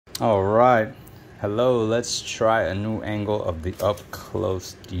All right, hello, let's try a new angle of the up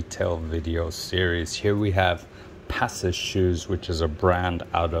close detail video series. Here we have Passus Shoes, which is a brand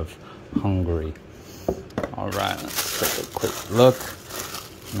out of Hungary. All right, let's take a quick look.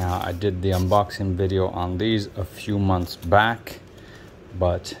 Now, I did the unboxing video on these a few months back,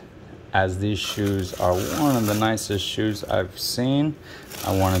 but as these shoes are one of the nicest shoes I've seen,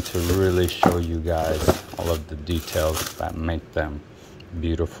 I wanted to really show you guys all of the details that make them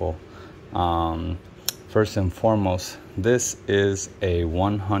beautiful. First and foremost, this is a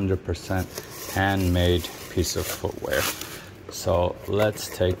 100% handmade piece of footwear. So let's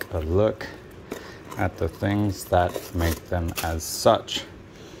take a look at the things that make them as such.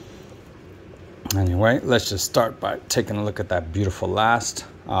 Anyway, let's just start by taking a look at that beautiful last.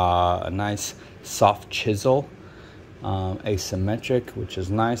 A nice soft chisel, asymmetric, which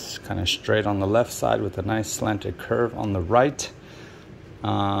is nice, kind of straight on the left side with a nice slanted curve on the right.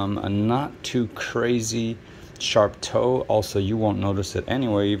 A not too crazy sharp toe. Also, you won't notice it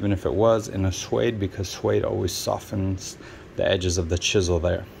anyway, even if it was in a suede, because suede always softens the edges of the chisel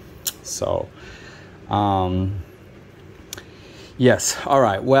there. So yes, all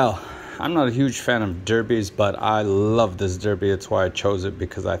right, well, I'm not a huge fan of derbies, but I love this derby. It's why I chose it,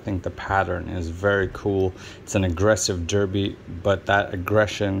 because I think the pattern is very cool. It's an aggressive derby, but that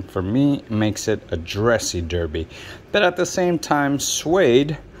aggression for me makes it a dressy derby. But at the same time,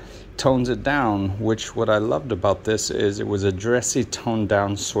 suede tones it down, which what I loved about this is it was a dressy toned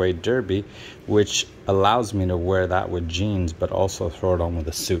down suede derby, which allows me to wear that with jeans, but also throw it on with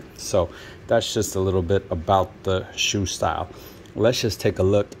a suit. So that's just a little bit about the shoe style. Let's just take a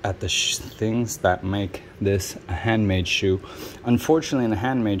look at the things that make this a handmade shoe. Unfortunately, in a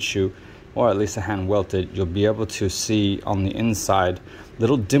handmade shoe, or at least a hand welted, you'll be able to see on the inside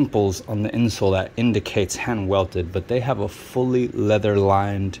little dimples on the insole that indicates hand welted, but they have a fully leather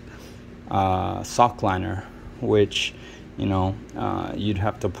lined sock liner, which, you know, you'd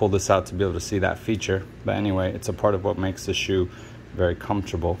have to pull this out to be able to see that feature. But anyway, it's a part of what makes the shoe very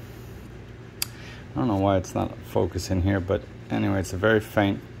comfortable. I don't know why it's not focusing here, but anyway, it's a very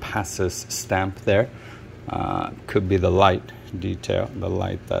faint Passus stamp there. Could be the light detail, the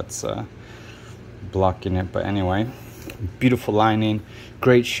light that's blocking it. But anyway, beautiful lining,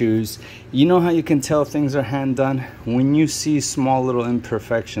 great shoes. You know how you can tell things are hand done? When you see small little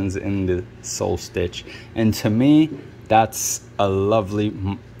imperfections in the sole stitch. And to me, that's a lovely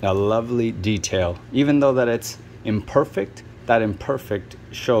detail. Even though that it's imperfect, that imperfect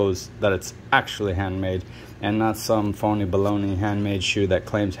shows that it's actually handmade and not some phony baloney handmade shoe that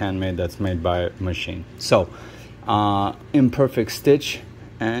claims handmade that's made by a machine. So imperfect stitch,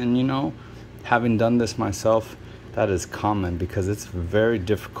 and you know, having done this myself, that is common, because it's very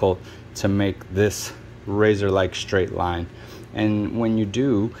difficult to make this razor-like straight line. And when you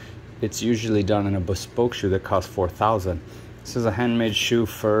do, it's usually done in a bespoke shoe that costs 4,000. This is a handmade shoe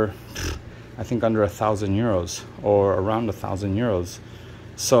for, I think, under 1,000 euros, or around 1,000 euros.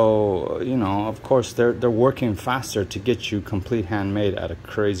 So, you know, of course, they're working faster to get you complete handmade at a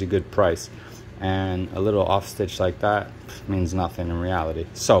crazy good price. And a little off stitch like that means nothing in reality.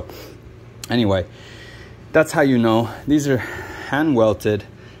 So anyway, that's how you know. These are hand welted,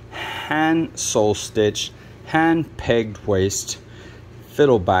 hand sole stitch, hand pegged waist,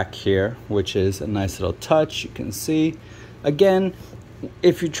 fiddle back here, which is a nice little touch. You can see, again,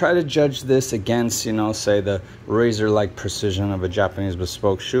 if you try to judge this against, you know, say the razor-like precision of a Japanese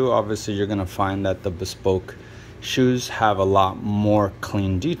bespoke shoe, obviously you're going to find that the bespoke shoes have a lot more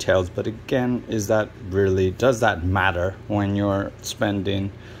clean details. But again, does that matter when you're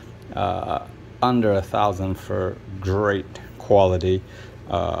spending under 1,000 for great quality,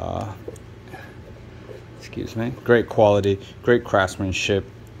 great quality, great craftsmanship,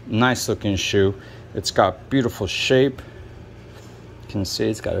 nice looking shoe. It's got beautiful shape. You can see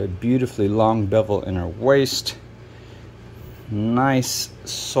it's got a beautifully long bevel inner waist, nice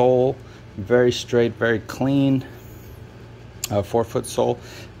sole, very straight, very clean, 4-foot sole.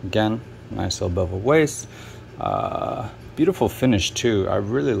 Again, nice little bevel waist, beautiful finish too. I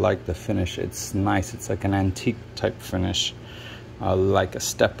really like the finish. It's nice. It's like an antique type finish, like a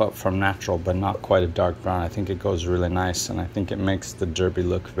step up from natural, but not quite a dark brown. I think it goes really nice, and I think it makes the derby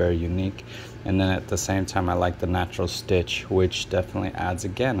look very unique. And then at the same time, I like the natural stitch, which definitely adds,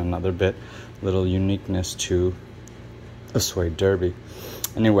 again, another little uniqueness to a suede derby.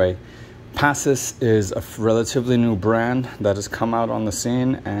 Anyway, Passus is a relatively new brand that has come out on the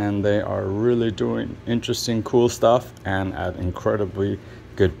scene, and they are really doing interesting, cool stuff, and at incredibly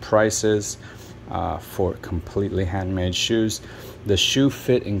good prices for completely handmade shoes. The shoe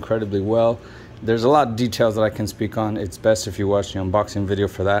fit incredibly well. There's a lot of details that I can speak on. It's best if you watch the unboxing video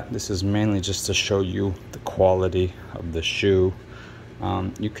for that. This is mainly just to show you the quality of the shoe.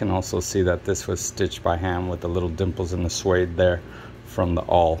 You can also see that this was stitched by hand with the little dimples in the suede there from the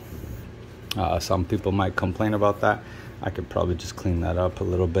awl. Some people might complain about that. I could probably just clean that up a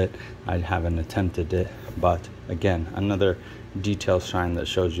little bit. I haven't attempted it, but again, another detail shine that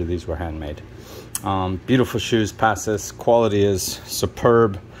shows you these were handmade. Beautiful shoes, Passus. Quality is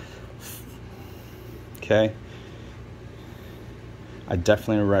superb. Okay, I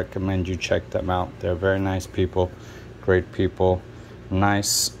definitely recommend you check them out. They're very nice people, great people.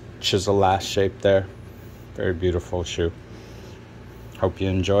 Nice chisel lash shape there. Very beautiful shoe. Hope you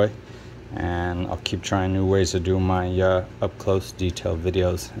enjoy, and I'll keep trying new ways to do my up close detailed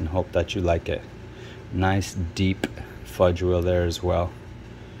videos, and hope that you like it. Nice deep fudge wheel there as well,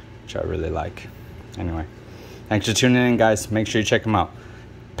 which I really like. Anyway, thanks for tuning in, guys. Make sure you check them out.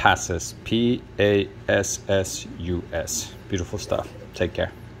 Passus, Passus. Beautiful stuff. Take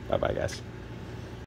care. Bye bye, guys.